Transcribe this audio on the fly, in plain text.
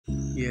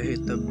You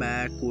hit the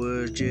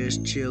backwoods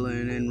just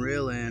chillin' and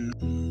reelin'.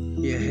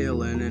 You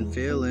healin' and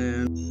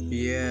feelin',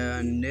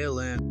 yeah,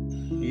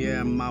 kneelin'.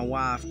 Yeah, my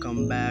wife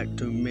come back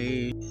to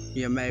me.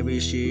 Yeah, maybe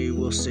she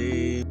will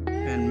see,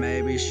 and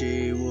maybe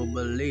she will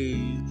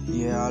believe.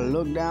 Yeah, I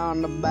look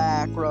down the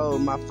back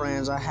road, my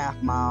friends, a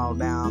half-mile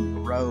down the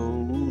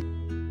road.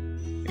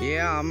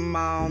 Yeah, I'm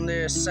on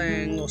this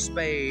single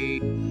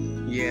speed.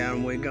 Yeah,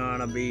 and we're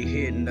gonna be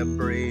hitting the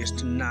breeze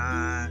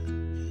tonight.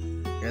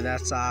 Yeah,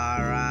 that's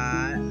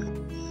alright.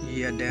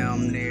 Yeah,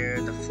 down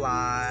near the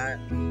flight.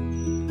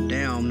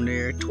 Down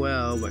near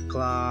 12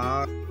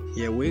 o'clock.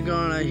 Yeah, we're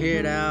gonna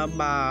hit out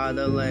by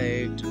the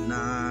lake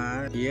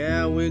tonight.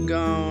 Yeah, we're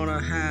gonna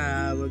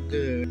have a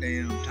good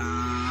damn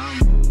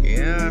time.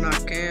 Yeah, and I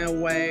can't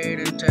wait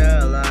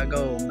until I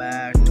go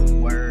back to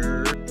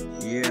work.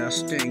 Yeah,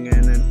 stinging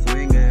and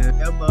flinging.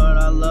 Yeah, but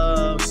I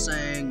love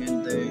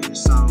singing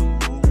these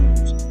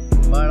songs.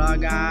 But I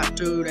got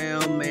too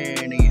damn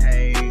many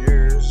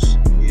haters.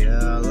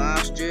 Yeah,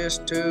 life's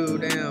just too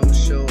damn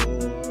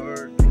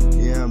short.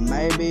 Yeah,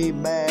 maybe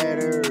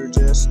better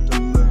just to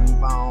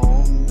move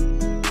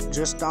on.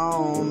 Just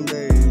on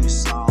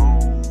these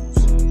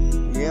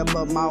songs. Yeah,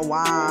 but my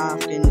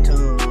wife can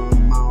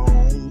come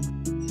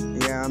on.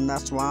 Yeah, and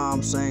that's why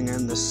I'm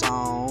singing the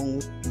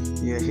song.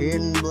 Yeah,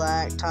 hitting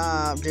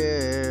blacktop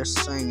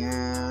just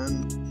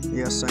singing.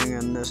 Yeah,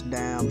 singing this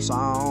damn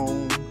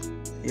song.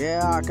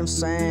 Yeah, I can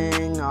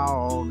sing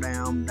all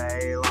damn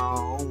day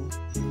long.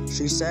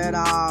 She said,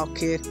 I'll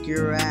kick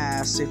your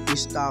ass if you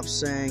stop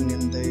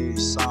singing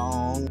these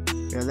songs.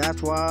 Yeah,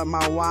 that's what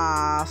my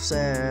wife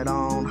said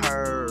on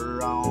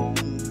her own.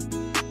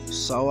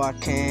 So I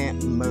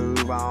can't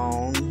move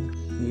on.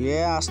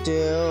 Yeah, I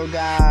still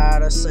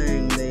gotta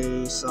sing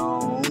these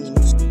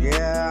songs.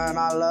 Yeah, and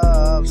I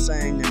love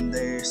singing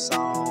these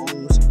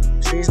songs.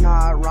 She's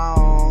not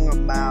wrong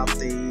about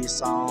these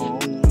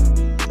songs.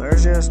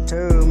 There's just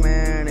too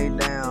many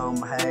damn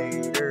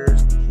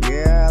haters.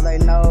 Yeah, they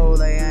know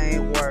they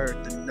ain't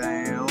worth a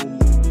damn.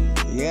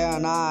 Yeah,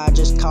 and I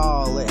just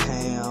call it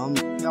ham.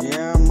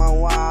 Yeah, my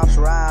wife's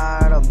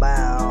right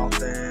about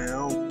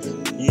them.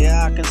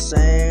 Yeah, I can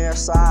sing a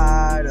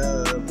side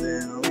of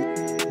them.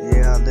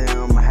 Yeah,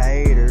 them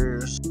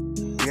haters.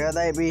 Yeah,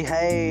 they be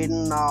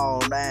hating all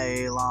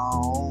day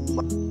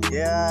long.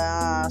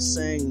 Yeah, I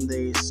sing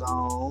these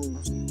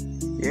songs.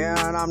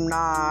 Yeah, and I'm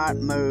not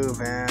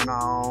moving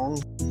on.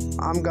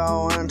 I'm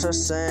going to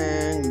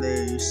sing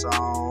these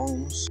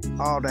songs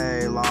all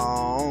day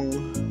long.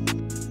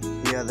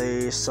 Yeah,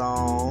 these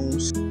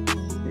songs.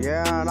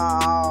 Yeah, and I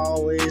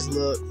always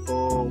look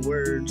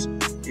forwards.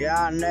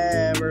 Yeah, I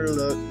never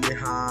look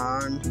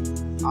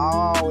behind.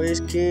 I always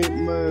keep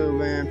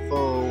moving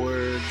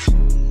forwards.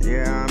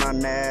 Yeah, and I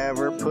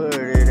never put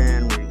it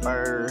in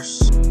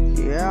reverse.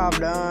 Yeah, I've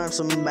done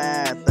some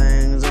bad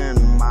things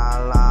in my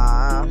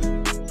life,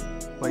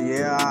 but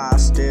yeah, I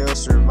still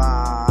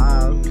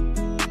survived.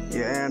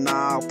 Yeah, and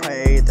I'll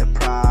pay the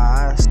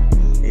price.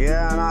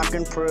 Yeah, and I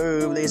can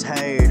prove these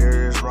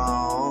haters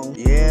wrong.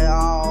 Yeah,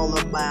 all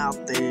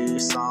about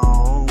these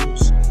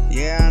songs.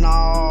 Yeah, and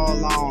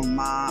all on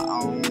my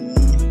own.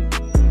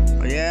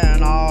 Yeah,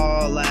 and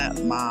all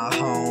at my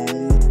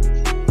home.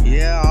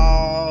 Yeah,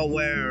 all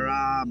where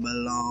I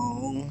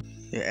belong.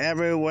 Yeah,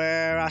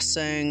 everywhere I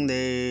sing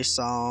these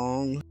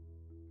songs.